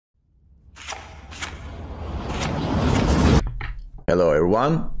Hello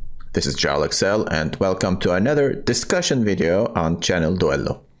everyone, this is Scoia'tael and welcome to another discussion video on channel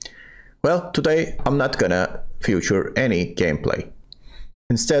Duello. Well, today I'm not gonna feature any gameplay.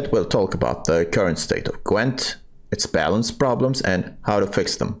 Instead, we'll talk about the current state of Gwent, its balance problems and how to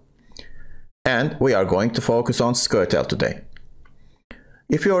fix them. And we are going to focus on Scoia'tael today.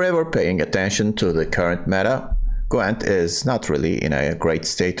 If you're ever paying attention to the current meta, Gwent is not really in a great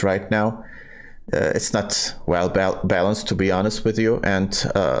state right now. It's not well balanced, to be honest with you, and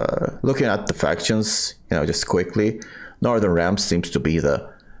looking at the factions, just quickly, Northern Realms seems to be the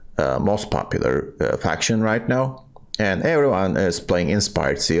most popular faction right now, and everyone is playing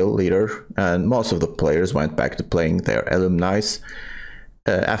Inspired Seal leader, and most of the players went back to playing their alumni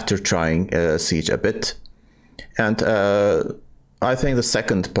after trying Siege a bit. And I think the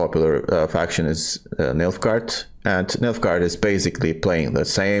second popular faction is Nilfgaard, and Nilfgaard is basically playing the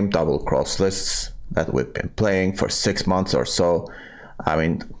same double cross lists that we've been playing for 6 months or so. I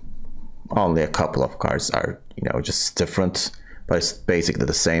mean, only a couple of cards are, just different, but it's basically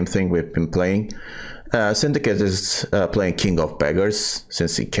the same thing we've been playing. Syndicate is playing King of Beggars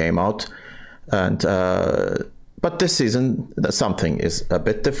since he came out, and but this season something is a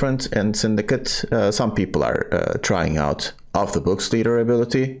bit different in Syndicate. Some people are trying out off the books leader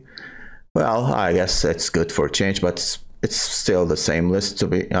ability. Well, I guess it's good for a change, but it's still the same list to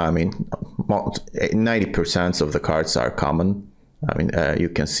be. I mean, 90% of the cards are common. I mean, you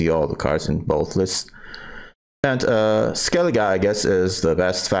can see all the cards in both lists. And Skellige, I guess, is the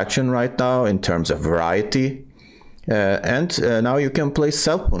best faction right now in terms of variety. And now you can play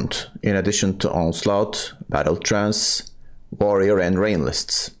Self-Wound in addition to Onslaught, Battle Trance, Warrior and Rain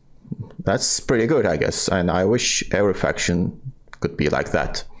lists. That's pretty good, I guess, and I wish every faction could be like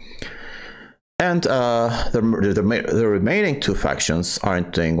that. And the remaining two factions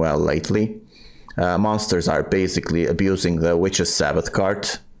aren't doing well lately. Monsters are basically abusing the Witch's Sabbath card,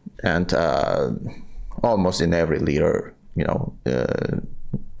 and almost in every leader,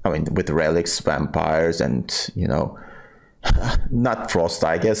 I mean, with relics, vampires, and not Frost,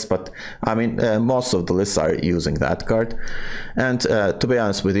 I guess, but I mean, most of the lists are using that card. And to be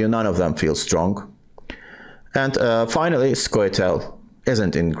honest with you, none of them feel strong. And finally, Scoia'tael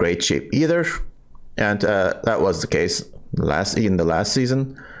isn't in great shape either. And that was the case in the last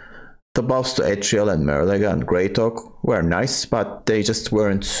season. The buffs to Etriel and Merlega and Great Oak were nice, but they just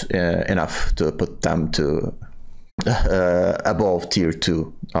weren't enough to put them to above tier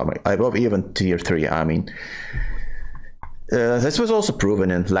 2, above even tier 3. I mean, this was also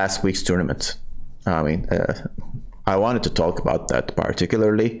proven in last week's tournament. I mean, I wanted to talk about that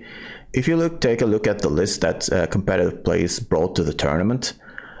particularly. If you take a look at the list that competitive players brought to the tournament,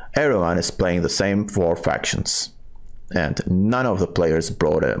 everyone is playing the same 4 factions, and none of the players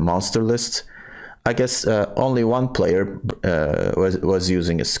brought a monster list. I guess only one player was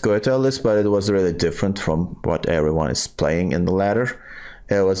using a Scoia'tael list, but it was really different from what everyone is playing in the ladder.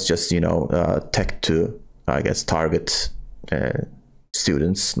 It was just, tech to, I guess, target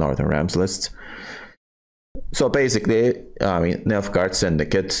students, Northern Realms list. So basically, I mean, Nilfgaard,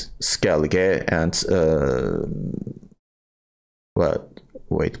 Syndicate, Skellige, and what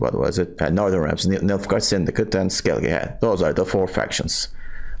was it? Northern Realms, Nilfgaard, Syndicate, and Skellige. Those are the 4 factions.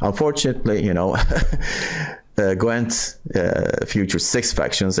 Unfortunately, Gwent features 6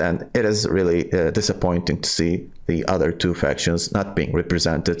 factions, and it is really disappointing to see the other 2 factions not being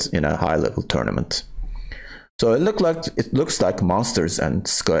represented in a high-level tournament. So it looks like Monsters and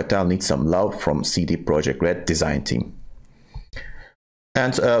Scoia'tael need some love from CD Projekt Red design team.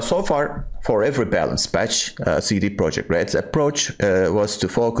 And so far, for every balance patch, CD Projekt Red's approach was to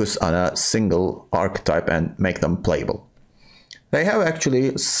focus on a single archetype and make them playable. They have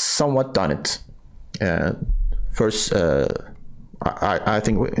actually somewhat done it. First, I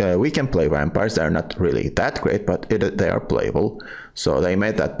think we can play vampires. They're not really that great, but they are playable. So they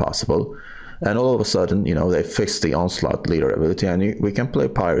made that possible. And all of a sudden, they fixed the Onslaught leader ability, and we can play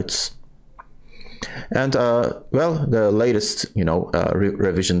pirates. And well, the latest,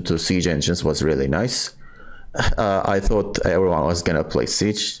 revision to Siege engines was really nice. I thought everyone was gonna play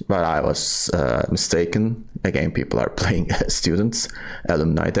Siege, but I was mistaken. Again, people are playing students,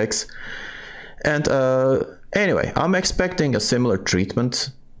 alumni decks. And anyway, I'm expecting a similar treatment.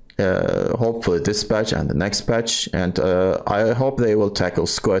 Hopefully this patch and the next patch, and I hope they will tackle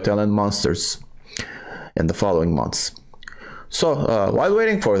Scoia'tael and monsters in the following months. So while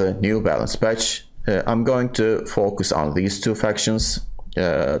waiting for the new balance patch, I'm going to focus on these 2 factions.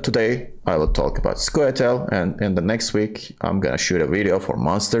 Today I will talk about Scoia'tael, and in the next week I'm gonna shoot a video for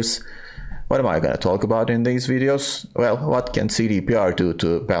monsters. What am I gonna talk about in these videos? Well, what can CDPR do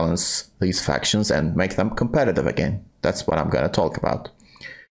to balance these factions and make them competitive again? That's what I'm going to talk about.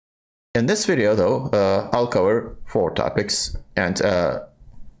 In this video, though, I'll cover 4 topics, and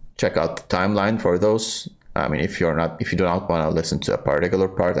check out the timeline for those. I mean, if you do not want to listen to a particular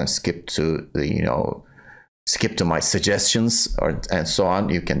part and skip to the, skip to my suggestions and so on,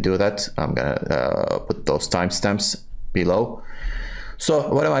 you can do that. I'm gonna put those timestamps below.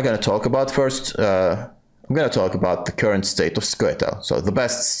 So what am I going to talk about first? I'm going to talk about the current state of Scoia'tael. So the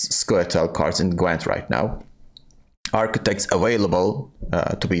best Scoia'tael cards in Gwent right now, archetypes available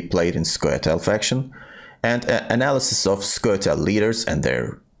to be played in Scoia'tael faction, and analysis of Scoia'tael leaders and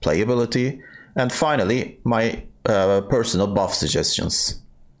their playability, and finally my personal buff suggestions.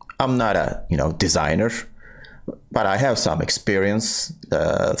 I'm not a designer, but I have some experience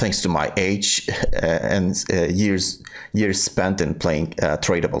thanks to my age and years spent in playing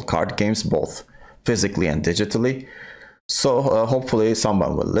tradable card games, both physically and digitally. So hopefully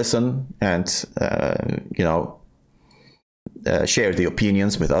someone will listen and share the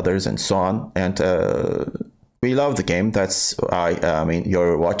opinions with others and so on. And we love the game. That's I mean,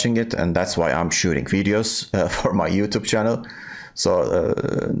 you're watching it, and that's why I'm shooting videos for my YouTube channel. So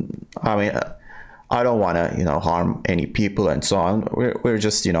I mean, I don't want to harm any people and so on. We're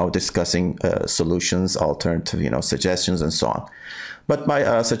just discussing solutions, alternative suggestions and so on. But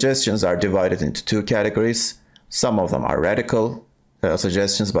my suggestions are divided into 2 categories. Some of them are radical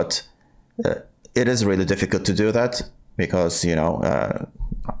suggestions, but it is really difficult to do that because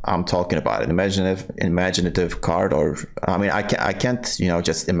I'm talking about an imaginative card, or I mean, I can't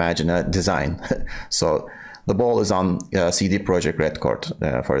just imagine a design. So the ball is on CD Projekt Red Court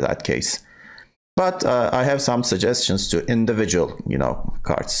for that case. But I have some suggestions to individual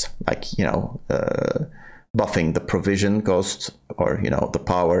cards, like buffing the provision cost, or the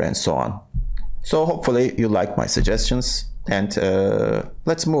power and so on. So hopefully you like my suggestions, and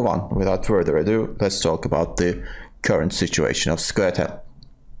let's move on. Without further ado, let's talk about the current situation of Scoia'tael.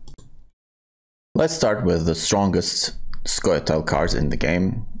 Let's start with the strongest Scoia'tael cards in the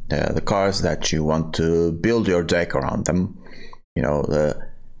game, the cards that you want to build your deck around them,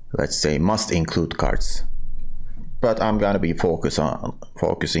 let's say must include cards. But I'm gonna be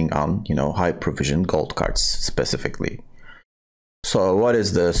focusing on high provision gold cards specifically. So what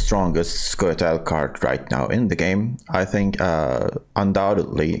is the strongest Scoia'tael card right now in the game? I think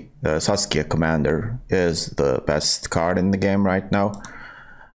undoubtedly Saskia Commander is the best card in the game right now.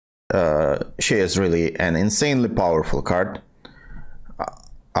 She is really an insanely powerful card.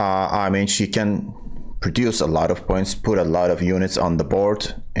 I mean, she can produce a lot of points, put a lot of units on the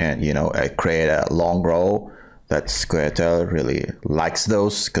board, and create a long row. That Scoia'tael really likes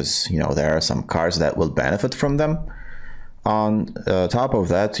those, because there are some cards that will benefit from them. On top of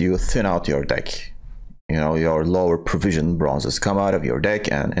that, you thin out your deck. Your lower provision bronzes come out of your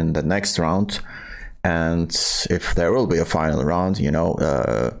deck, and in the next round, and if there will be a final round, you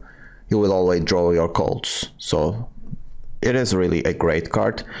will always draw your colds. So it is really a great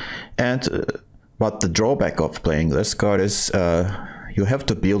card. And but the drawback of playing this card is you have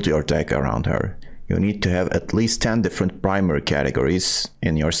to build your deck around her. You need to have at least 10 different primary categories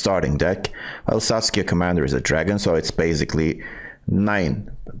in your starting deck. Well, Saskia Commander is a dragon, so it's basically 9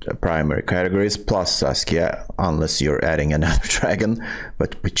 primary categories plus Saskia, unless you're adding another dragon,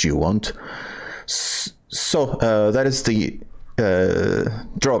 but which you won't. So that is the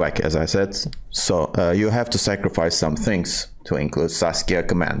drawback, as I said. So you have to sacrifice some things to include Saskia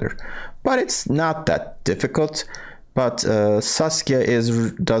Commander, but it's not that difficult. But Saskia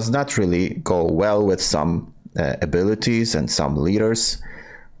does not really go well with some abilities and some leaders,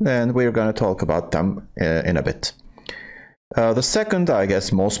 and we're going to talk about them in a bit. The second, I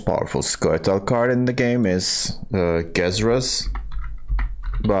guess, most powerful Scoia'tael card in the game is Gezras,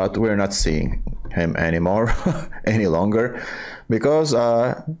 but we're not seeing him anymore any longer, because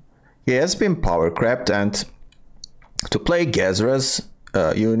he has been power crept, and to play Gezras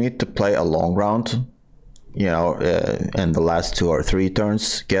you need to play a long round. In the last 2 or 3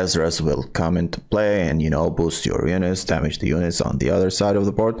 turns, Gezras will come into play and boost your units, damage the units on the other side of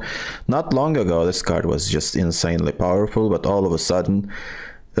the board. Not long ago this card was just insanely powerful, but all of a sudden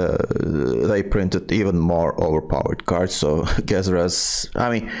they printed even more overpowered cards. So Gezras, I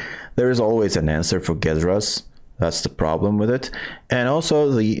mean, there is always an answer for Gezras. That's the problem with it. And also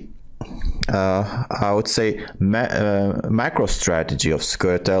the I would say macro strategy of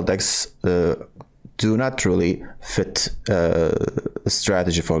Scoia'tael decks do not really fit a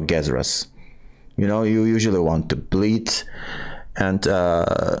strategy for Gezras. You usually want to bleed, and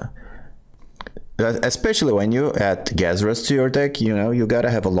especially when you add Gezras to your deck, you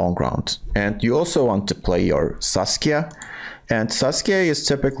gotta have a long round. And you also want to play your Saskia, and Saskia is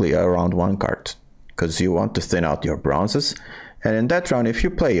typically a round 1 card, because you want to thin out your bronzes. And in that round, if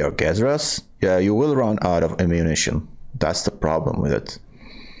you play your Gezeras, you will run out of ammunition. That's the problem with it.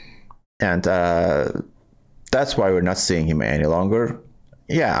 And that's why we're not seeing him any longer.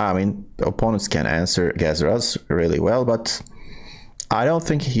 Yeah, I mean, opponents can answer Gezeras really well, but I don't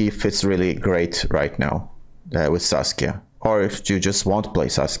think he fits really great right now with Saskia. Or if you just won't play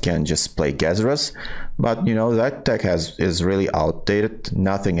Saskia and just play Gezeras, but you know, that deck is really outdated.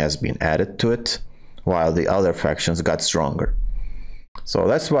 Nothing has been added to it, while the other factions got stronger. So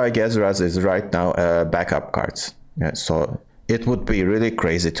that's why Gezeras is right now backup cards. Yeah, so it would be really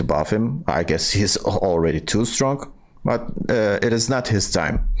crazy to buff him. I guess he's already too strong, but it is not his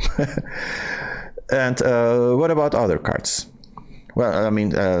time. And what about other cards? Well, I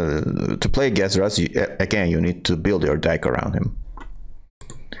mean, to play Gezeras, again, you need to build your deck around him.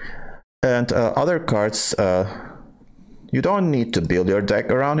 And other cards, you don't need to build your deck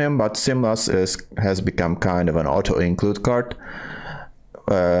around him, but Simlas has become kind of an auto-include card.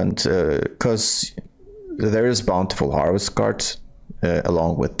 And because there is Bountiful Harvest cards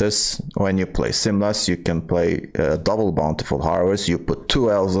along with this. When you play Simlas, you can play double Bountiful Harvest. You put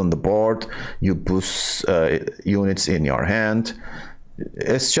 2 elves on the board, you boost units in your hand.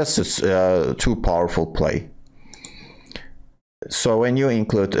 It's just a too powerful play. So when you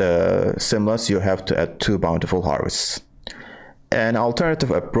include Simlas, you have to add 2 Bountiful Harvests. An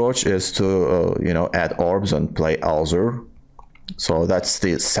alternative approach is to you know, add orbs and play Alzur. So that's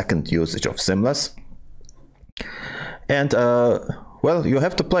the second usage of Simlas. And well, you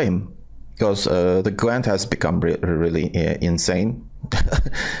have to play him because the Gwent has become really insane.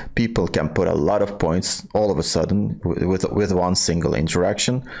 People can put a lot of points all of a sudden with one single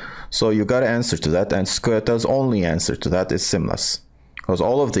interaction. So you got to answer to that, and Scoia'tael's only answer to that is Simlas, because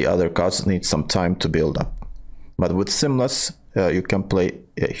all of the other cards need some time to build up. But with Simlas, you can play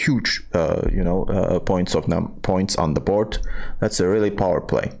a huge you know, points on the board. That's a really power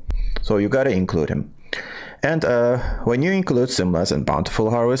play. So you got to include him. And when you include Simlas and Bountiful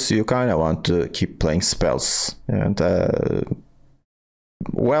Harvest, you kind of want to keep playing spells. And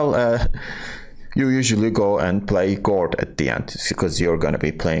well, you usually go and play Gord at the end, because you're going to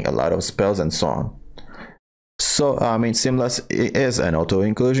be playing a lot of spells and so on. So, I mean, Simlas is an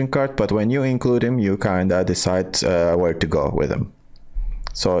auto-inclusion card, but when you include him, you kind of decide where to go with him.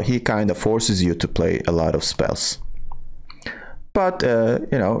 So he kind of forces you to play a lot of spells. But,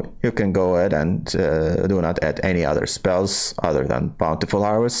 you know, you can go ahead and do not add any other spells other than Bountiful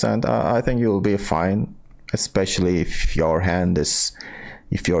Harvest, and I think you'll be fine, especially if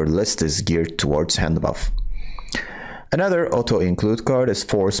your list is geared towards hand buff. Another auto-include card is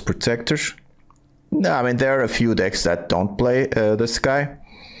Force Protector. I mean, there are a few decks that don't play this guy,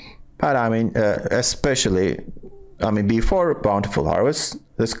 but I mean, especially, I mean, before Bountiful Harvest,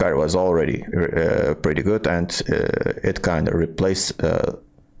 this card was already pretty good, and it kind of replaced the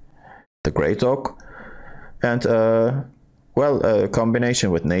Great Oak. And well,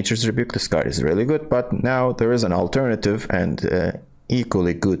 combination with Nature's Rebuke, this card is really good, but now there is an alternative and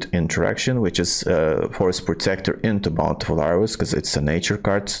equally good interaction, which is Force Protector into Bountiful Harvest, because it's a nature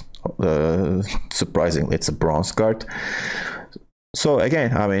card. Surprisingly, it's a bronze card. So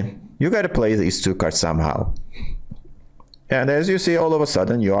again, I mean, you got to play these two cards somehow. And as you see, all of a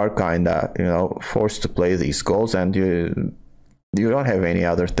sudden, you are kind of, you know, forced to play these goals, and you don't have any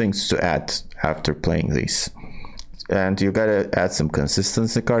other things to add after playing these. And you gotta add some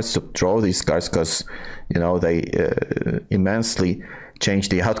consistency cards to draw these cards, because, you know, they immensely change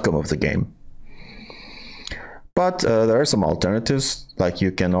the outcome of the game. But there are some alternatives, like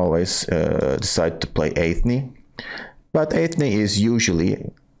you can always decide to play Aethne. But Aethne is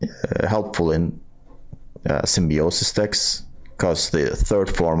usually helpful in symbiosis decks, because the third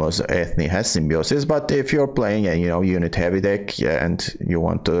form of Aethne has symbiosis. But if you're playing a, you know, unit heavy deck and you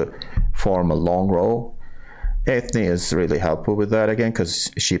want to form a long row, Aethne is really helpful with that again,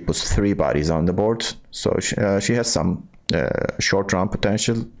 because she puts 3 bodies on the board. So she has some short round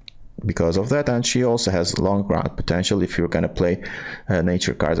potential because of that, and she also has long round potential if you're going to play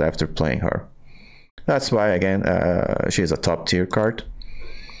nature cards after playing her. That's why, again, she's a top tier card.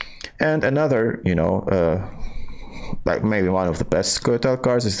 And another, you know, like maybe one of the best Scoia'tael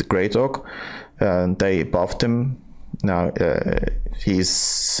cards is the Great Oak. They buffed him. Now he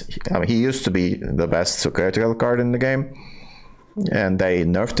used to be the best Scoia'tael card in the game, and they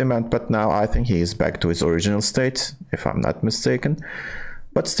nerfed him, but now I think he is back to his original state, if I'm not mistaken.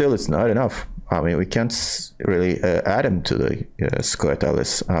 But still, it's not enough. I mean, we can't really add him to the Scoia'tael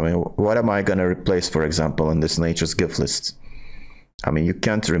list. I mean, what am I going to replace, for example, in this Nature's Gift list? I mean, you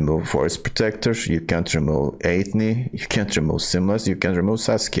can't remove Forest Protector, you can't remove Aethne, you can't remove Simlas, you can remove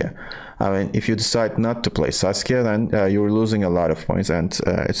Saskia. I mean, if you decide not to play Saskia, then you're losing a lot of points, and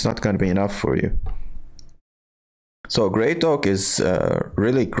it's not going to be enough for you. So Great Oak is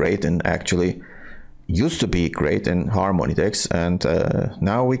really great, and actually used to be great in Harmony decks, and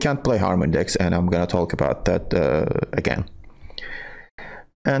now we can't play Harmony decks, and I'm going to talk about that again.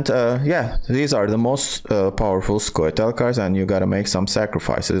 And yeah, these are the most powerful Scoia'tael cards, and you gotta make some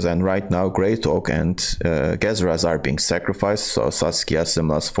sacrifices. And right now, Great Oak and Gezras are being sacrificed. So Saskia,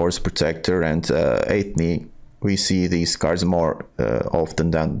 Simlas, Force Protector, and Aethne, we see these cards more often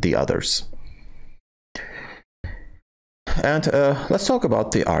than the others. And let's talk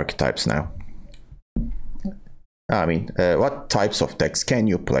about the archetypes now. I mean, what types of decks can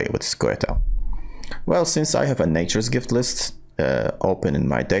you play with Scoia'tael? Well, since I have a Nature's Gift list open in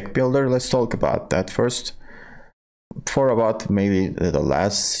my deck builder, let's talk about that first. For about maybe the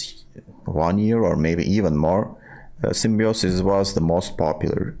last 1 year or maybe even more, Symbiosis was the most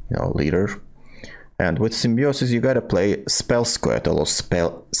popular leader. And with Symbiosis you gotta play Spell Scoia'tael or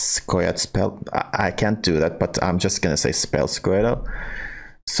Scoia'tael. I can't do that, but I'm just gonna say Spell Scoia'tael.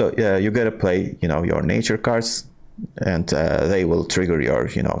 So you gotta play your nature cards, and they will trigger your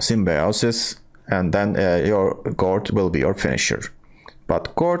Symbiosis, and then your Gort will be your finisher.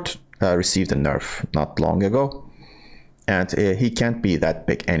 But Gort received a nerf not long ago, and he can't be that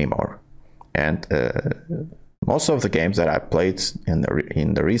big anymore. And most of the games that I played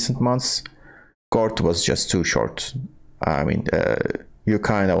in the recent months, Gort was just too short. I mean, you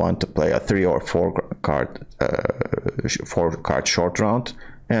kind of want to play a 3 or 4 card short round,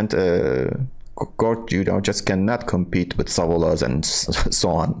 and Gort just cannot compete with Savolas and so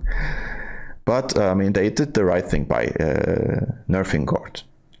on. But I mean, they did the right thing by nerfing Gort.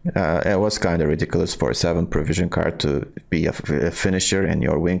 It was kind of ridiculous for a 7 provision card to be a finisher in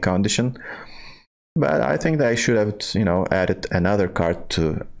your win condition. But I think they should have, added another card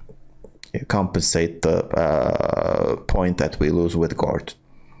to compensate the point that we lose with Gort.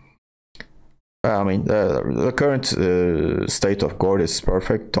 I mean, the current state of Gort is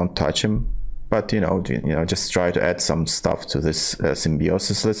perfect. Don't touch him. But just try to add some stuff to this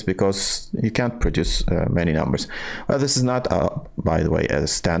Symbiosis list, because you can't produce many numbers. Well, this is not, by the way, a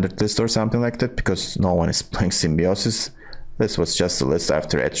standard list or something like that, because no one is playing Symbiosis. This was just a list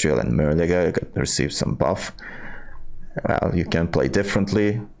after Etriel and Merlega received some buff. Well, you can play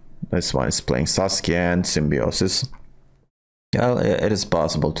differently. This one is playing Saskia and Symbiosis. Well, it is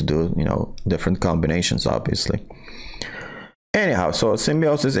possible to do, different combinations, obviously. Anyhow, so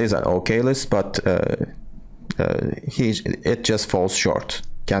Symbiosis is an okay list, but it just falls short.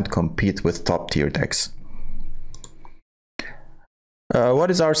 Can't compete with top tier decks. What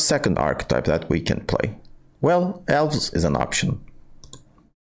is our second archetype that we can play? Well, Elves is an option.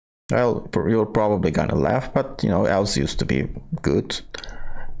 Well, you're probably gonna laugh, but Elves used to be good.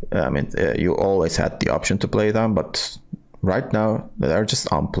 I mean, you always had the option to play them, but right now they're just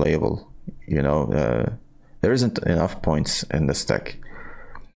unplayable. There isn't enough points in this deck.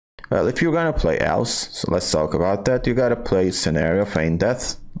 Well, if you're gonna play Elves, so let's talk about that. You gotta play Scenario, Feign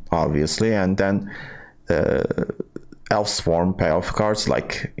Death, obviously, and then Elf Swarm payoff cards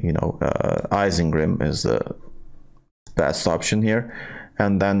like Isengrim is the best option here,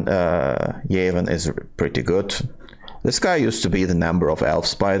 and then Yavin is pretty good. This guy used to be the number of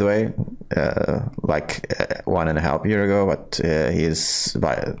elves, by the way, like 1.5 years ago, but he is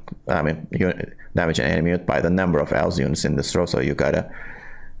damage an enemy by the number of elves units in this row, so you gotta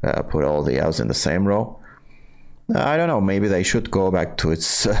put all the elves in the same row. I don't know, maybe they should go back to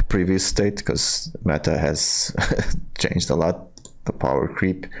its previous state, because meta has changed a lot, the power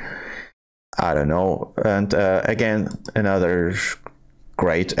creep. I don't know. And again, another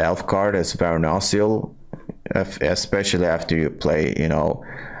great elf card is Vernosiel, especially after you play,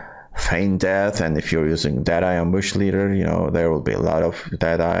 Feign Death, and if you're using Deadeye Ambush Leader, there will be a lot of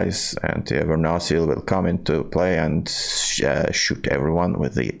Deadeyes, and Vernosiel will come into play and shoot everyone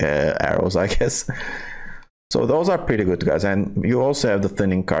with the arrows, I guess. So those are pretty good guys, and you also have the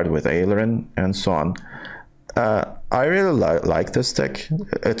thinning card with Ailerin and so on. I really like this deck.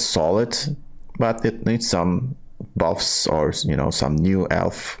 It's solid, but it needs some buffs or some new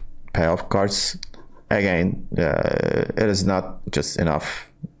elf payoff cards. Again, it is not just enough,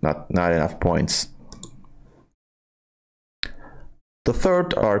 not enough points. The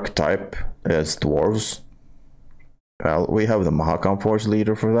third archetype is Dwarves. Well, we have the Mahakam Forge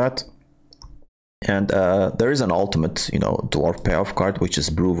leader for that. And there is an ultimate, dwarf payoff card, which is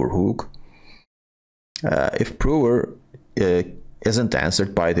Brewer Hoog. If Brewer isn't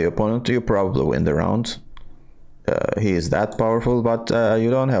answered by the opponent, you probably win the round. he is that powerful, but you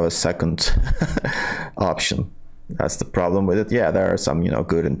don't have a second option. That's the problem with it. Yeah, there are some,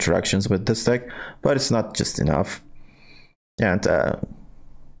 good interactions with this deck, but it's not just enough. And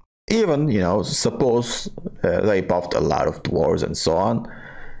even, suppose they buffed a lot of dwarves and so on,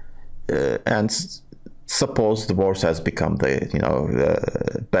 and suppose dwarves has become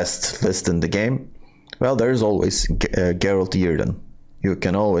the best list in the game. Well, there's always Geralt Yrden. You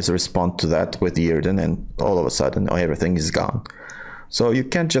can always respond to that with Yrden, and all of a sudden everything is gone. So you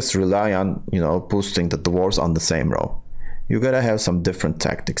can't just rely on, boosting the dwarves on the same row. You gotta have some different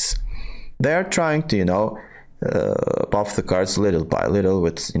tactics. They are trying to, buff the cards little by little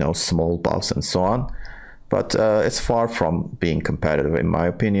with, small buffs and so on. But it's far from being competitive, in my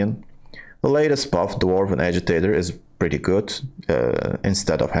opinion. The latest buff, Dwarven Agitator, is pretty good.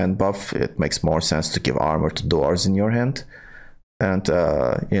 Instead of hand buff, it makes more sense to give armor to dwarves in your hand. And,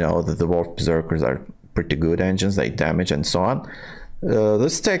 the Dwarf Berserkers are pretty good engines, they damage and so on.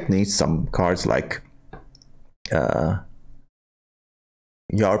 This deck needs some cards like Yarp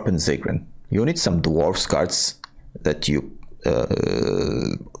and Zigrin. You need some dwarves cards that you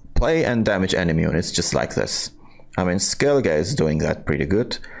play and damage enemy units just like this. I mean, Skellige is doing that pretty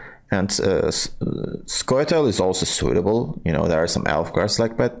good. And Scoia'tael is also suitable. There are some elf cards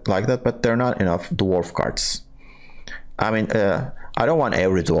like that, but they're not enough dwarf cards. I mean, I don't want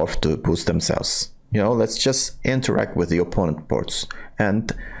every dwarf to boost themselves. Let's just interact with the opponent boards.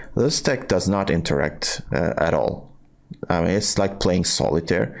 And this deck does not interact at all. I mean, it's like playing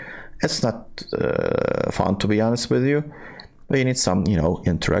solitaire. It's not fun, to be honest with you. But you need some,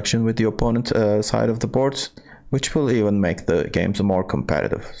 interaction with the opponent side of the board, which will even make the games more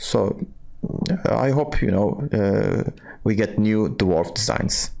competitive. So I hope, we get new dwarf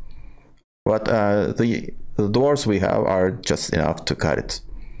designs. But the dwarves we have are just enough to cut it.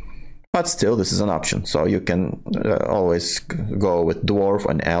 But still, this is an option, so you can always go with dwarf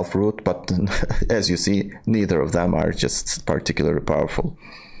and elf route, but as you see, neither of them are just particularly powerful.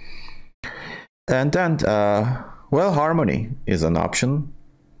 And then, well, Harmony is an option.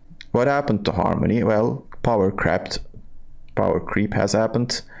 What happened to Harmony? Well, power creep has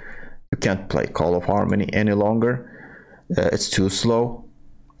happened. You can't play Call of Harmony any longer. It's too slow.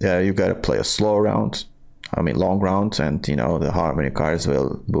 You gotta play a slow round. I mean, long round, and the Harmony cards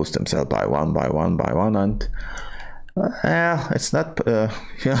will boost themselves by one, and it's not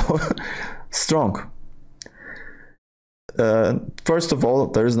strong. First of all,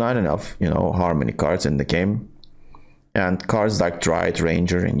 there's not enough Harmony cards in the game, and cards like Dryad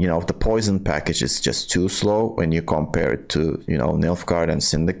Ranger and the poison package is just too slow when you compare it to Nilfgaard and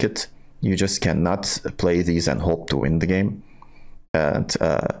Syndicate. You just cannot play these and hope to win the game. And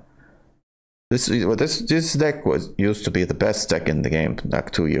this deck used to be the best deck in the game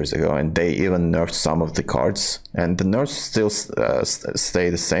like 2 years ago, and they even nerfed some of the cards, and the nerfs still stay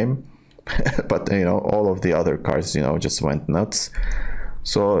the same. But all of the other cards just went nuts,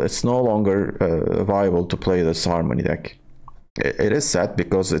 so it's no longer viable to play this Harmony deck. It is sad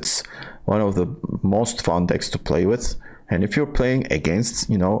because it's one of the most fun decks to play with, and if you're playing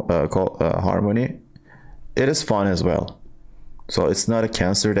against Harmony, it is fun as well. So it's not a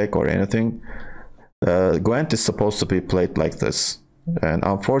cancer deck or anything. Gwent is supposed to be played like this, and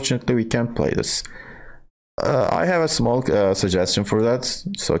unfortunately we can't play this. I have a small suggestion for that,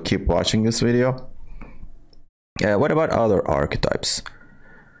 so keep watching this video. What about other archetypes?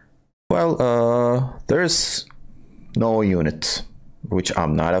 Well, there's no unit, which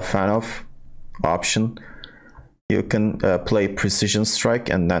I'm not a fan of, option. You can play Precision Strike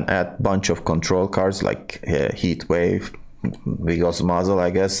and then add a bunch of control cards like Heat Wave, Vigos Muzzle, I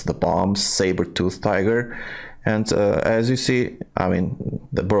guess, the Bombs, Saber-Tooth Tiger, and as you see, I mean,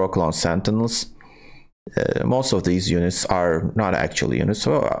 the Brooklyn Sentinels. Most of these units are not actual units,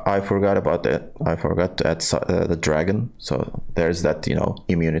 so I forgot about that. I forgot to add the dragon, so there's that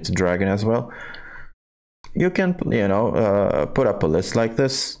immunity dragon as well. You can put up a list like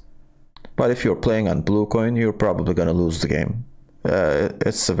this, but if you're playing on blue coin, you're probably gonna lose the game.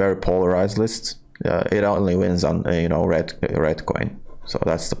 It's a very polarized list. It only wins on red coin, so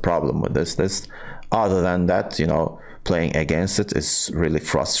that's the problem with this list. Other than that, playing against it is really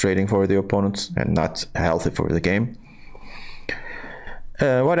frustrating for the opponent and not healthy for the game.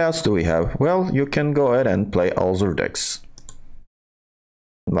 What else do we have? Well, you can go ahead and play Ulzur decks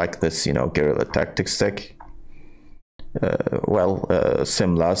like this, Guerrilla Tactics deck.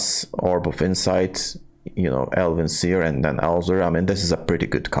 Simlas, Orb of Insight, Elven Seer, and then Ulzur. I mean, this is a pretty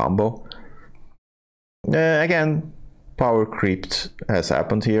good combo. Again, power creeped has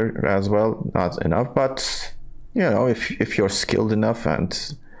happened here as well. Not enough, but if you're skilled enough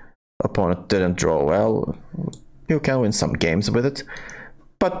and opponent didn't draw well, you can win some games with it,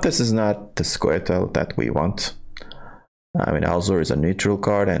 but this is not the Scoia'tael that we want. I mean, Azure is a neutral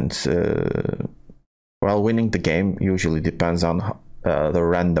card, and well, winning the game usually depends on the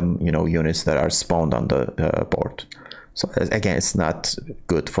random, units that are spawned on the board. So again, it's not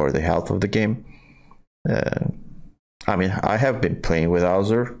good for the health of the game. I mean, I have been playing with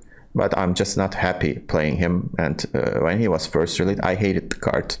Azure, but I'm just not happy playing him. And when he was first released, I hated the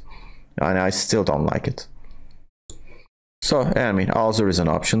card, and I still don't like it. So I mean, Azure is an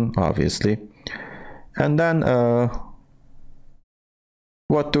option, obviously. And then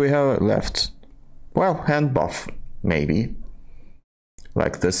what do we have left? Well, hand buff, maybe,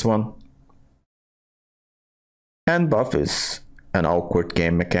 like this one. Hand buff is an awkward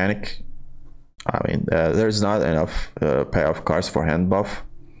game mechanic. I mean, there's not enough payoff cards for hand buff.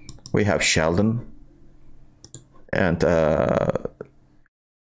 We have Sheldon, and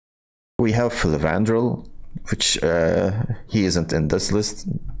we have Philivandrel, which he isn't in this list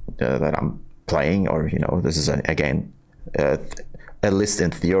that I'm playing, or this is again a list in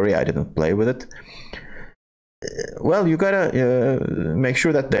theory. I didn't play with it. Well, you gotta make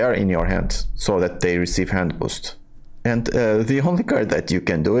sure that they are in your hand so that they receive hand boost. And the only card that you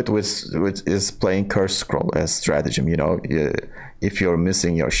can do it with is playing Curse Scroll as stratagem. If you're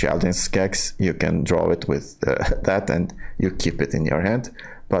missing your Sheldon Skeks, you can draw it with that, and you keep it in your hand.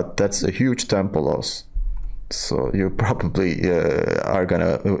 But that's a huge tempo loss, so you probably are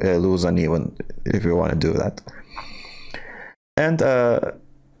gonna lose uneven if you want to do that. And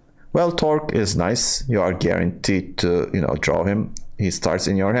well, Torque is nice. You are guaranteed to draw him. He starts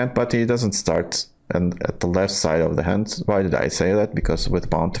in your hand, but he doesn't start at the left side of the hand. Why did I say that? Because with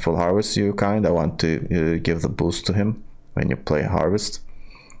Bountiful Harvest, you kind of want to give the boost to him when you play Harvest.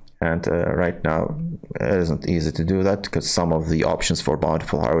 And right now, it isn't easy to do that because some of the options for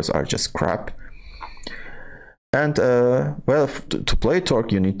Bountiful Harvest are just crap. And well, to play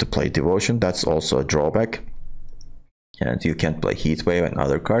Torque, you need to play Devotion. That's also a drawback. And you can't play Heatwave and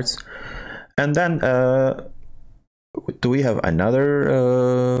other cards. And then, do we have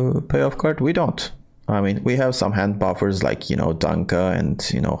another payoff card? We don't. I mean, we have some hand buffers like, Dunka and,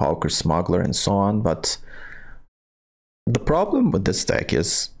 Hawker Smuggler and so on. But the problem with this deck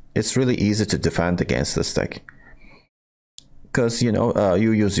is it's really easy to defend against this deck. Because,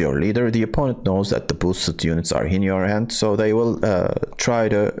 you use your leader. The opponent knows that the boosted units are in your hand. So they will try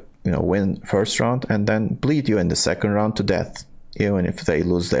to, win first round and then bleed you in the second round to death. Even if they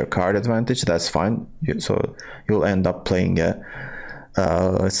lose their card advantage, that's fine. So you'll end up playing a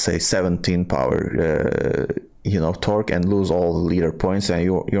let's say 17 power Torque and lose all the leader points, and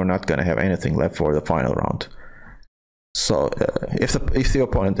you're not gonna have anything left for the final round. So if the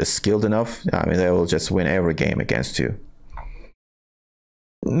opponent is skilled enough, I mean, they will just win every game against you.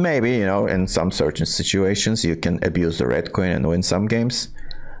 Maybe in some certain situations you can abuse the red coin and win some games,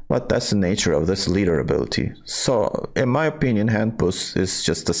 but that's the nature of this leader ability. So in my opinion, hand boost is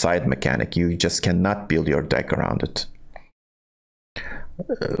just a side mechanic. You just cannot build your deck around it.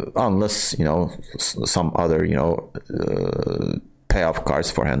 Unless some other payoff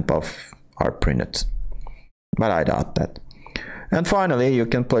cards for hand buff are printed, but I doubt that. And finally, you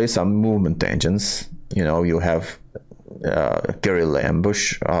can play some movement engines. You have Guerrilla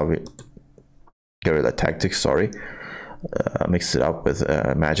Ambush, Guerrilla Tactics, sorry, mix it up with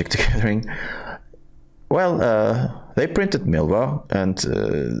Magic the Gathering. Well, they printed Milva, and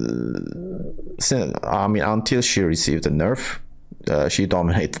I mean, until she received a nerf, she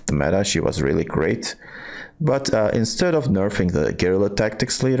dominated the meta. She was really great. But instead of nerfing the Guerrilla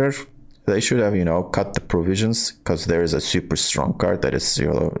Tactics leader, they should have cut the provisions, because there is a super strong card that is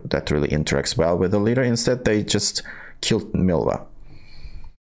that really interacts well with the leader. Instead, they just killed Milva.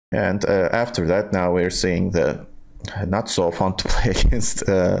 And after that, now we're seeing the not so fun to play against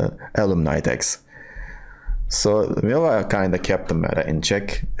alumni decks. So Milva kind of kept the meta in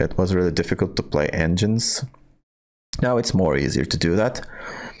check. It was really difficult to play engines. Now it's more easier to do that.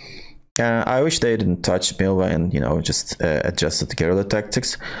 I wish they didn't touch Milva and just adjusted the Guerrilla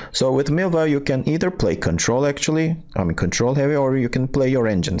Tactics. So with Milva, you can either play control, control heavy, or you can play your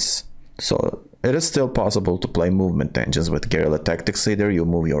engines. So it is still possible to play movement engines with Guerrilla Tactics leader. You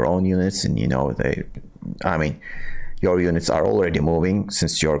move your own units, and your units are already moving,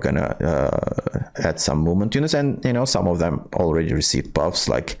 since you're gonna add some movement units, and some of them already received buffs,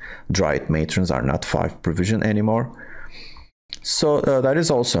 like Dryad Matrons are not 5 provision anymore. So that is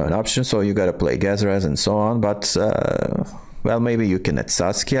also an option. So you gotta play Gazaras and so on, but well, maybe you can add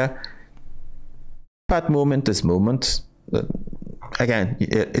Saskia. But movement is movement. Again,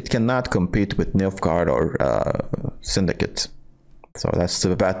 it cannot compete with Nilfgaard or Syndicate. So that's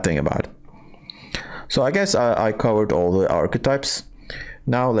the bad thing about it. So I guess I covered all the archetypes.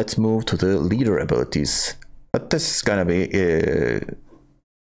 Now let's move to the leader abilities. But this is gonna be,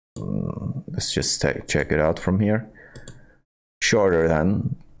 let's just check it out from here. Shorter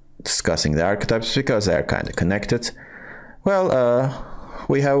than discussing the archetypes because they're kind of connected. Well,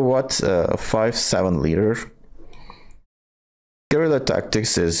 we have what, 5-7 leader. Guerrilla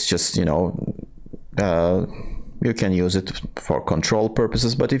tactics is just, you know, you can use it for control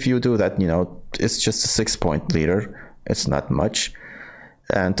purposes, but if you do that, you know, it's just a 6-point leader. It's not much.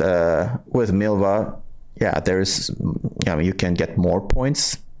 And with Milva, yeah, there's, I mean, you can get more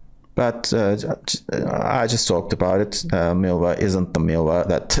points, but I just talked about it. Milva isn't the Milva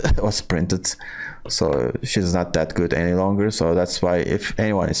that was printed, so she's not that good any longer. So that's why if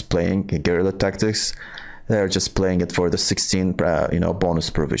anyone is playing Guerrilla Tactics, they're just playing it for the 16 you know, bonus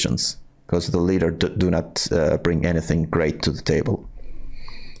provisions, because the leader do not bring anything great to the table.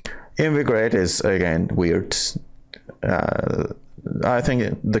 Invigorate is again weird. I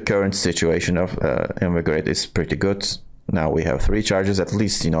think the current situation of Invigorate is pretty good. Now we have 3 charges. At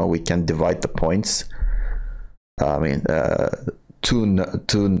least, you know, we can divide the points. I mean,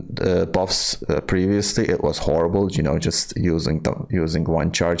 two buffs previously, it was horrible. You know, just using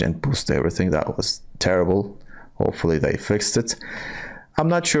 1 charge and boost everything. That was terrible. Hopefully they fixed it. I'm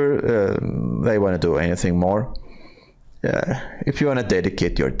not sure they want to do anything more. If you want to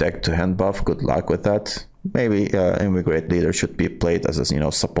dedicate your deck to hand buff, good luck with that. Maybe Invigorate leader should be played as a, you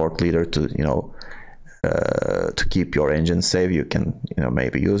know, support leader to, you know, to keep your engine safe. You can, you know,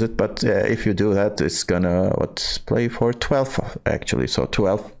 maybe use it, but if you do that, it's gonna play for 12 actually. So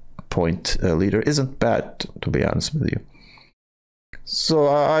 12-point leader isn't bad, to be honest with you. So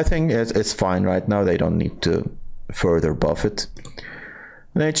I think it's fine right now. They don't need to further buff it.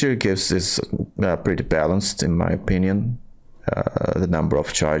 Nature gives is pretty balanced in my opinion. The number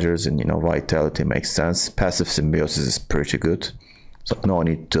of chargers and, you know, vitality makes sense. Passive symbiosis is pretty good, so no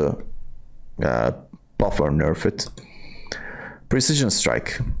need to buff or nerf it. Precision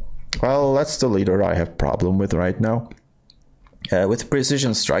strike, well, that's the leader I have problem with right now. With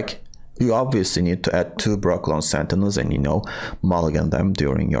precision strike, you obviously need to add 2 Brocklon Sentinels and, you know, mulligan them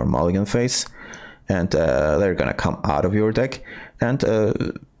during your mulligan phase, and they're gonna come out of your deck. And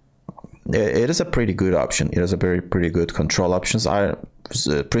it is a pretty good option. It is a pretty good control options.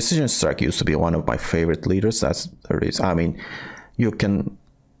 Precision strike used to be one of my favorite leaders. That's the reason. I mean, you can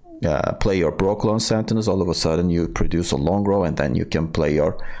play your Brocklon Sentinels. All of a sudden, you produce a long row, and then you can play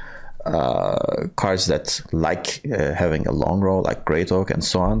your cards that like having a long row, like Great Oak and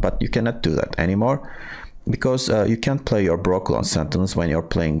so on. But you cannot do that anymore because you can't play your Brocklon Sentinels when you're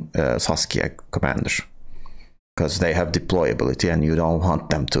playing Saskia Commander, because they have deployability and you don't want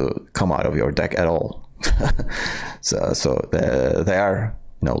them to come out of your deck at all. so they are,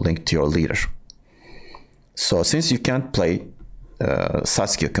 you know, linked to your leader. So since you can't play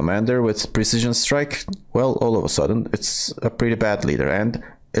Saskia Commander with Precision Strike, well, all of a sudden it's a pretty bad leader, and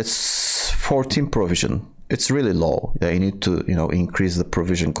it's 14 provision. It's really low. They need to, you know, increase the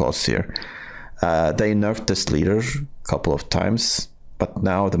provision costs here. They nerfed this leader a couple of times, but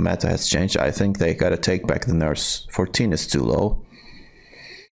now the meta has changed. I think they gotta take back the nerfs. 14 is too low.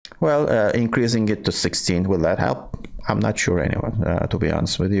 Well, increasing it to 16, will that help? I'm not sure anyone, to be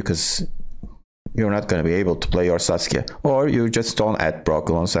honest with you, because you're not going to be able to play your Saskia. Or you just don't add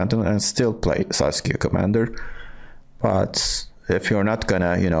Brocklon Sentinel and still play Saskia Commander. But if you're not going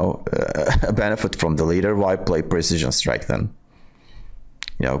to, you know, benefit from the leader, why play Precision Strike then?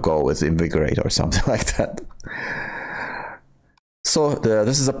 You know, go with Invigorate or something like that. So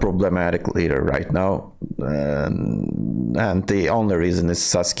this is a problematic leader right now, and the only reason is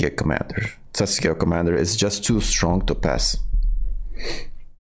Saskia Commander. Saskia Commander is just too strong to pass.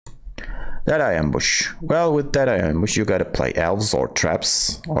 Deadeye Ambush. Well, with Deadeye Ambush, you gotta play elves or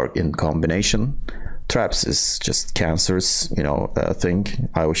traps, or in combination. Traps is just cancerous, you know, thing.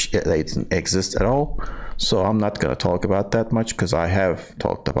 I wish they didn't exist at all. So I'm not gonna talk about that much, because I have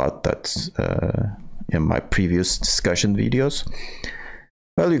talked about that in my previous discussion videos.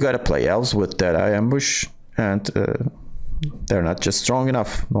 Well, you gotta play elves with Deadeye Ambush, and they're not just strong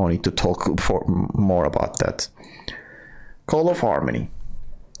enough. No need to talk more about that. Call of Harmony.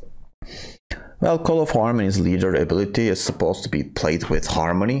 Well, Call of Harmony's leader ability is supposed to be played with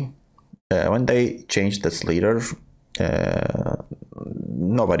Harmony. When they changed this leader,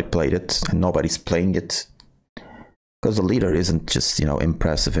 nobody played it, and nobody's playing it, because the leader isn't just, you know,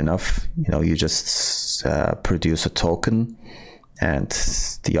 impressive enough. You know, you just produce a token, and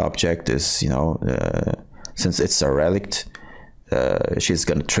the object is, you know, since it's a relic, she's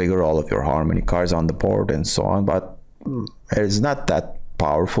gonna trigger all of your Harmony cards on the board and so on, but it's not that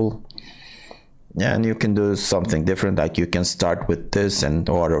powerful. Yeah, and you can do something different, like you can start with this and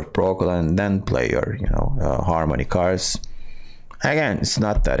order Procol and then play your, Harmony cards. Again, it's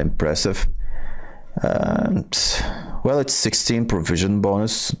not that impressive. And, well, it's 16 provision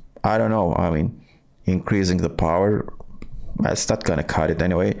bonus. I don't know. I mean, increasing the power, that's not gonna cut it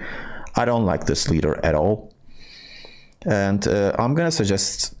anyway. I don't like this leader at all. And I'm gonna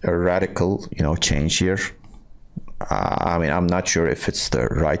suggest a radical, change here. I mean, I'm not sure if it's the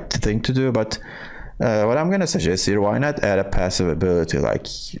right thing to do, but what I'm gonna suggest here, why not add a passive ability like,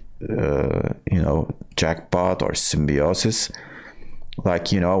 Jackpot or Symbiosis? Like,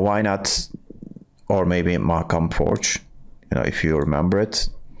 why not? Or maybe Mahakam Forge, if you remember it.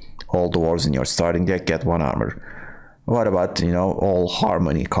 All dwarves in your starting deck get 1 armor. What about, all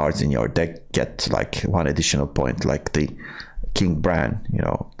Harmony cards in your deck get like 1 additional point, like the King Bran,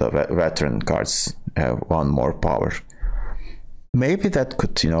 the veteran cards have 1 more power. Maybe that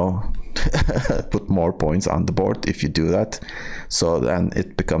could, put more points on the board if you do that. So then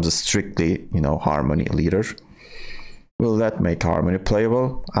it becomes a strictly, Harmony leader. Will that make Harmony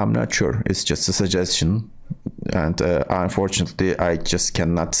playable? I'm not sure. It's just a suggestion. And unfortunately, I just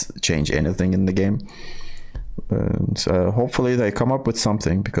cannot change anything in the game. And hopefully they come up with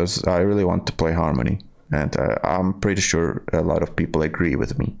something, because I really want to play Harmony. And I'm pretty sure a lot of people agree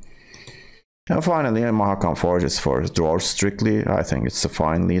with me. And finally, Mahakam Forge is for dwarves strictly. I think it's a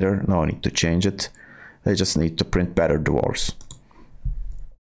fine leader. No need to change it. They just need to print better dwarves.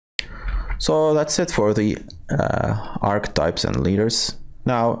 So that's it for the archetypes and leaders.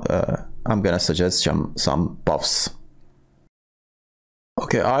 Now I'm gonna suggest some buffs.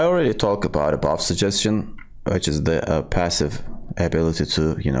 Okay, I already talked about a buff suggestion, which is the passive ability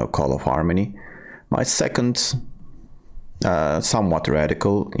to, Call of Harmony. My second somewhat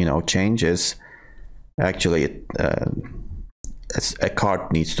radical, change is actually a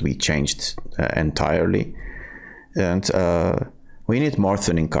card needs to be changed entirely, and we need more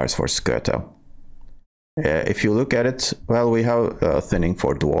thinning cards for Scoia'tael. If you look at it, well, we have thinning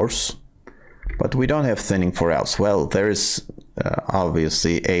for dwarves, but we don't have thinning for elves. Well, there is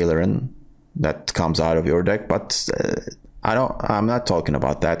obviously Aileron that comes out of your deck, but I'm not talking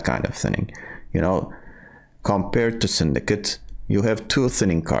about that kind of thinning. Compared to Syndicate, you have 2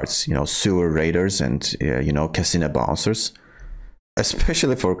 thinning cards, Sewer Raiders and Casino Bouncers.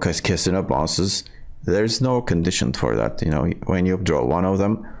 Especially for Casino Bouncers, there's no condition for that. When you draw 1 of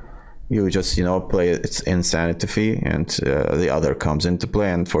them, you just play its insanity fee, and the other comes into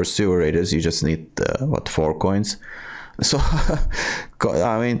play. And for Sewer Raiders, you just need 4 coins. So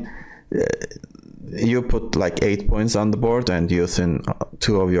I mean, you put like 8 points on the board, and you thin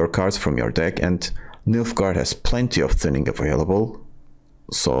 2 of your cards from your deck, and Nilfgaard has plenty of thinning available.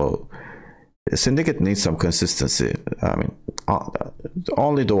 So Syndicate needs some consistency. I mean,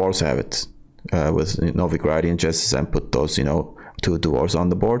 only dwarves have it with Novic Radiant Justice, and put those 2 dwarves on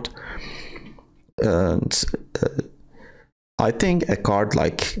the board. And I think a card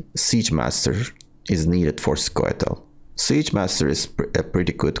like Siege Master is needed for Scoia'tael. Siege Master is a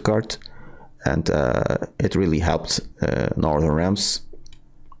pretty good card, and it really helped Northern Realms.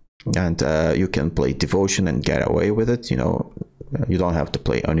 And you can play Devotion and get away with it. You don't have to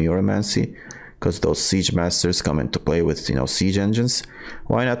play Oneiromancy, because those Siege Masters come into play with siege engines.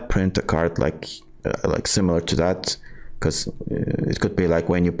 Why not print a card like similar to that? Because it could be like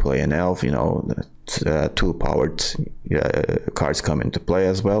when you play an elf, 2 powered cards come into play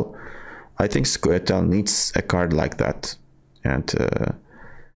as well. I think Scoia'tael needs a card like that. And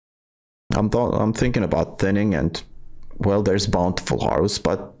I'm thinking about thinning, and well, there's Bountiful Harvest,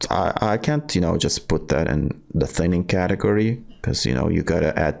 but I can't just put that in the thinning category, because you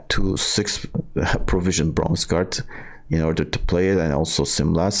gotta add 2 6 provision bronze cards in order to play it, and also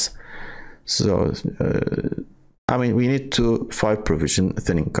Simlas. So I mean, we need 2 5 provision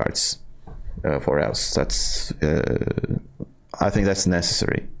thinning cards for us. That's I think that's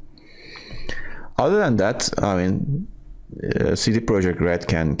necessary. Other than that, I mean, CD Projekt Red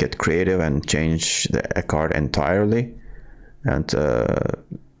can get creative and change a card entirely, and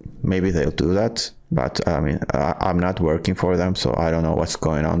maybe they'll do that. But I mean, I'm not working for them, so I don't know what's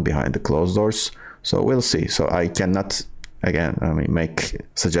going on behind the closed doors. So we'll see. So I cannot, again, I mean, make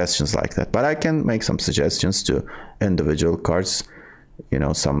suggestions like that, but I can make some suggestions to individual cards,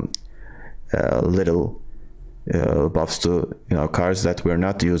 some little buffs to cards that we're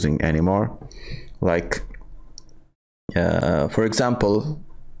not using anymore. Like for example,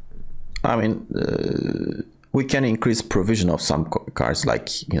 I mean, we can increase provision of some cards, like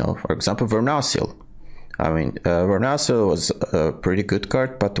for example, Vernassil. I mean, Vernassil was a pretty good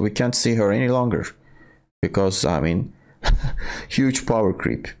card, but we can't see her any longer because, I mean, huge power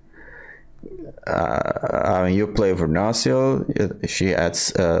creep. I mean, you play Vernasiel, she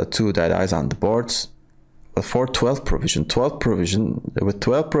adds 2 dead eyes on the boards for 12 provision. 12 provision, with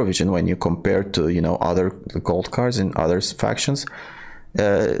 12 provision, when you compare to, you know, other gold cards in other factions,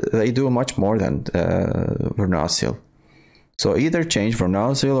 they do much more than Vernasiel. So either change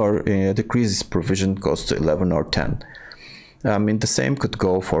Vernasiel or decrease provision cost to 11 or 10. I mean, the same could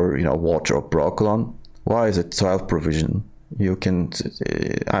go for, you know, Wardrobe Brocklon. Why is it 12 provision? You can,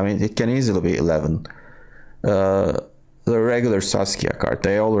 I mean, it can easily be 11. The regular Saskia card,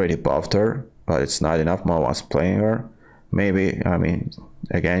 they already buffed her, but it's not enough. Mo was playing her. Maybe, I mean,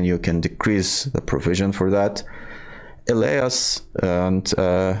 again, you can decrease the provision for that. Elias, and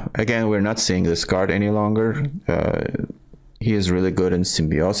again, we're not seeing this card any longer. He is really good in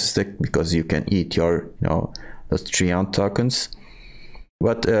Symbiosis deck because you can eat your, you know, those Triumph tokens.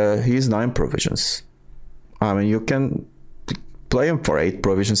 But he's 9 provisions. I mean, you can play him for 8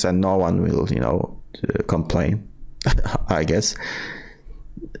 provisions and no one will, you know, complain, I guess.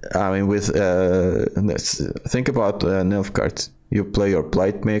 I mean, with think about Nilf cards. You play your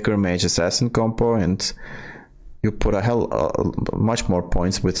Blightmaker, Mage Assassin combo, and you put much more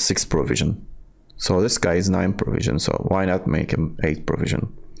points with 6 provision. So this guy is 9 provision, so why not make him 8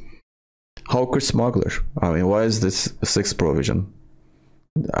 provision? Hawker Smuggler. I mean, why is this 6 provision?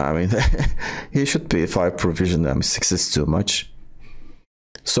 I mean, he should be 5 provision. I mean, 6 is too much.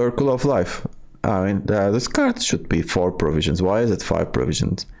 Circle of Life. I mean, this card should be 4 provisions. Why is it 5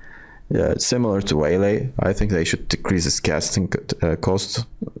 provisions? Yeah, similar to Waylay. I think they should decrease its casting cost.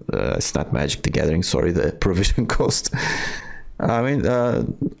 It's not Magic the Gathering, sorry, the provision cost. I mean,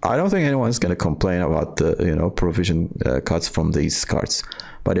 I don't think anyone's going to complain about the, you know, provision cuts from these cards.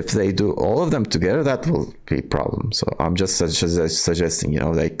 But if they do all of them together, that will be a problem. So I'm just suggesting, you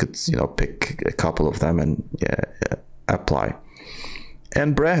know, they could, you know, pick a couple of them and apply.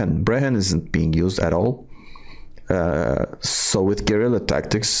 And Brehen isn't being used at all. So with Guerrilla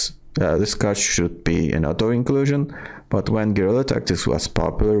Tactics, this card should be an auto inclusion. But when Guerrilla Tactics was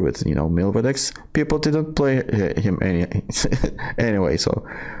popular with, you know, Milvadex, people didn't play him anyway. So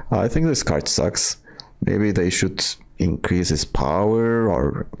I think this card sucks. Maybe they should increase his power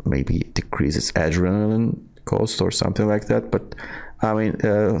or maybe decrease his adrenaline cost or something like that. But I mean,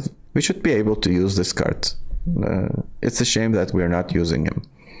 we should be able to use this card. It's a shame that we're not using him.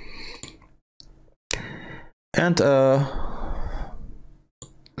 And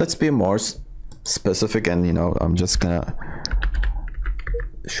let's be more specific, and, you know, I'm just gonna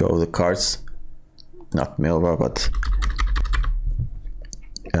show the cards, not Milva, but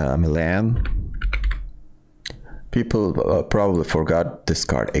Milan. People probably forgot this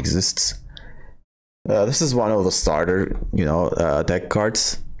card exists. This is one of the starter, you know, deck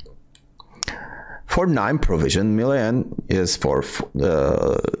cards. For 9 provision, Milan is for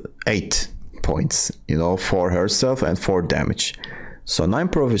 8 points, you know, for herself and 4 damage. So 9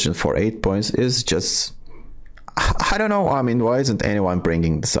 provision for 8 points is just, I don't know. I mean, why isn't anyone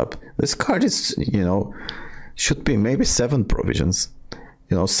bringing this up? This card is, you know, should be maybe 7 provisions.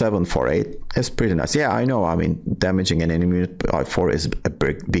 You know, 7 for 8 is pretty nice. Yeah, I know. I mean, damaging an enemy unit by 4 is a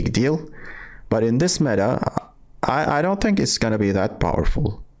big deal. But in this meta, I don't think it's going to be that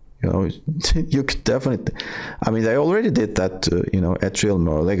powerful. You know, you could definitely, I mean, they already did that to, you know, Etriel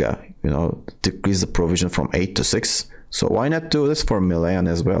Morlega, you know, decrease the provision from 8 to 6. So why not do this for Milan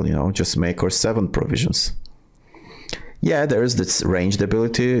as well, you know, just make her 7 provisions. Yeah, there is this ranged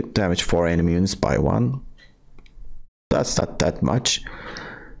ability, damage 4 enemy units by 1. That's not that much.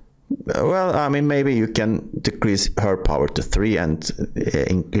 Well, I mean, maybe you can decrease her power to 3 and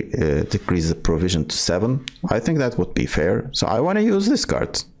decrease the provision to 7. I think that would be fair. So I want to use this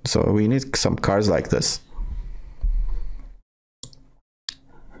card. So we need some cards like this.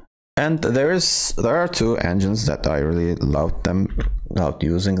 And there are 2 engines that I really loved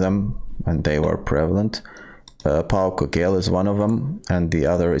using them, and they were prevalent. Pauco Gale is one of them, and the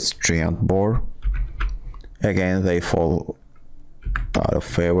other is Triumph Boar. Again, they fall out of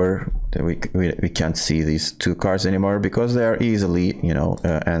favor. We can't see these 2 cards anymore because they are easily, you know,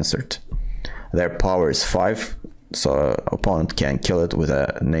 answered. Their power is 5, so opponent can kill it with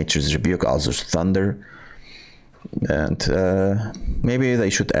a Nature's Rebuke, Azur's Thunder. And maybe they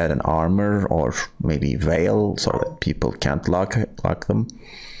should add an armor or maybe Veil so that people can't lock them.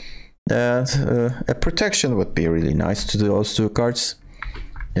 A protection would be really nice to those 2 cards.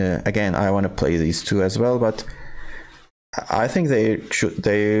 Again, I want to play these 2 as well, but I think they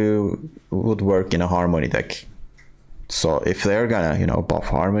would work in a Harmony deck. So if they're gonna, you know, buff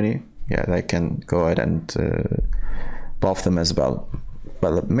Harmony, yeah, they can go ahead and buff them as well.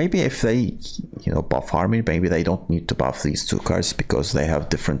 well, maybe if they, buff harmony, maybe they don't need to buff these two cards because they have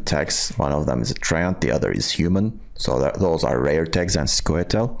different tags. One of them is a Treant, the other is human. So those are rare tags and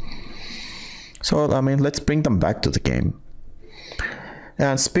Scoia'tael. So, I mean, let's bring them back to the game.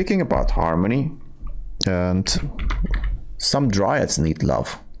 And speaking about harmony, and some Dryads need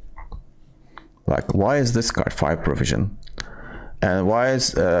love. Like, why is this card 5 provision? And why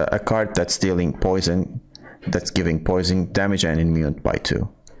is a card that's dealing poison, that's giving poison damage and immune by 2?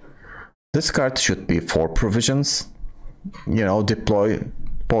 This card should be 4 provisions, deploy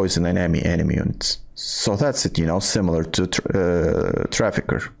poison and enemy units. So that's it, similar to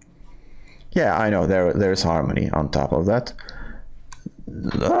Trafficker. Yeah, I know there's harmony on top of that.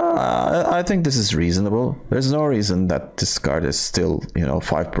 I think this is reasonable. There's no reason that this card is still,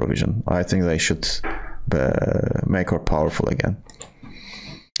 5 provision. I think they should make her powerful again.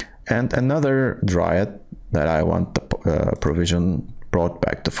 And another Dryad that I want the provision brought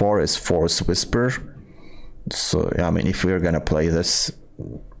back to 4 is Force Whisper. So, I mean, if we're gonna play this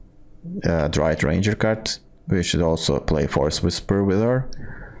Dryad Ranger card, we should also play Force Whisper with her.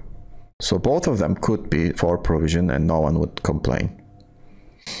 So both of them could be 4 provision and no one would complain.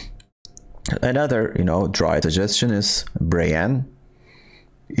 Another, Dryad suggestion is Brienne.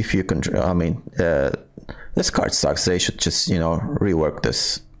 If you can, I mean, this card sucks. They should just, rework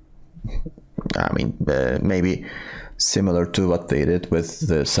this. I mean, maybe similar to what they did with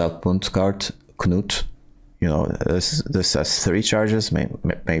the Self-Wound card, Knut. This has 3 charges.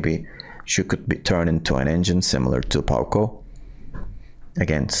 Maybe she could be turned into an engine similar to Pauko.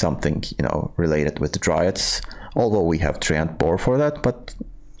 Again, something, related with the Dryads. Although we have Treant Boar for that, but,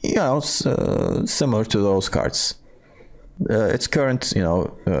 similar to those cards. Its current,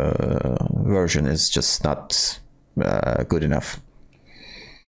 version is just not good enough.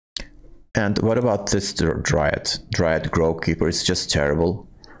 And what about this Dryad? Dryad Growkeeper is just terrible.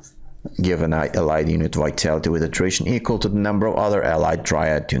 Give an allied unit vitality with attrition equal to the number of other allied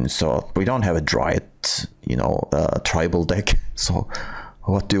Dryad units. So we don't have a Dryad, tribal deck. So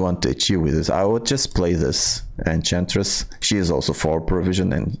what do you want to achieve with this? I would just play this Enchantress. She is also 4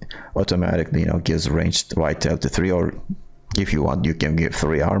 provision and automatically, gives ranged vitality 3, or if you want, you can give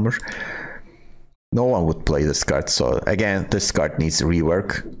 3 armor. No one would play this card, so again, this card needs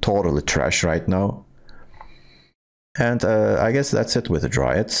rework. Totally trash right now. And I guess that's it with the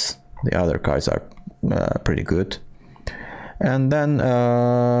Dryads. The other cards are pretty good. And then,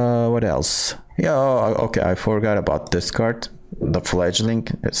 what else? Yeah, okay, I forgot about this card, the Fledgling,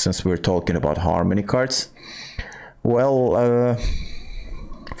 since we're talking about harmony cards. Well,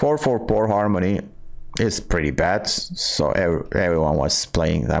 4/4 poor harmony is pretty bad, so everyone was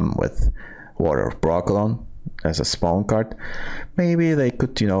playing them with Water of Broccolon as a spawn card. Maybe they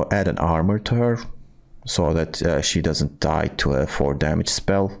could, add an armor to her so that she doesn't die to a 4 damage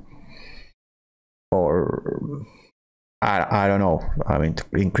spell. Or I don't know. I mean,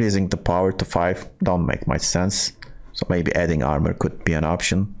 increasing the power to 5 don't make much sense. So maybe adding armor could be an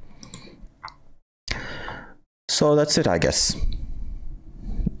option. So that's it, I guess.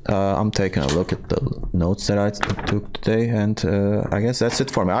 I'm taking a look at the notes that I took today, and I guess that's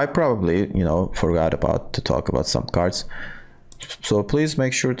it for me. I probably, forgot to talk about some cards. So please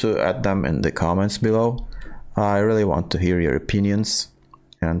make sure to add them in the comments below. I really want to hear your opinions.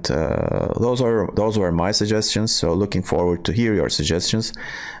 And those were my suggestions, so looking forward to hear your suggestions.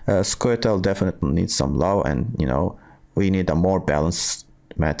 Scoia'tael definitely needs some love, and we need a more balanced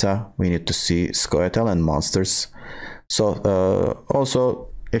meta. We need to see Scoia'tael and monsters. So also,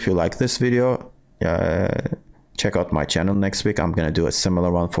 if you like this video, check out my channel next week. I'm gonna do a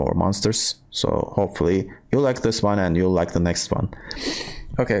similar one for monsters, so hopefully you'll like this one and you'll like the next one.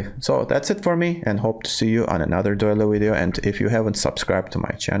 Okay, so that's it for me, and hope to see you on another Duello video. And if you haven't subscribed to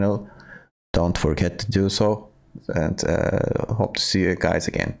my channel, don't forget to do so, and hope to see you guys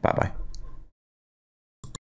again. Bye bye.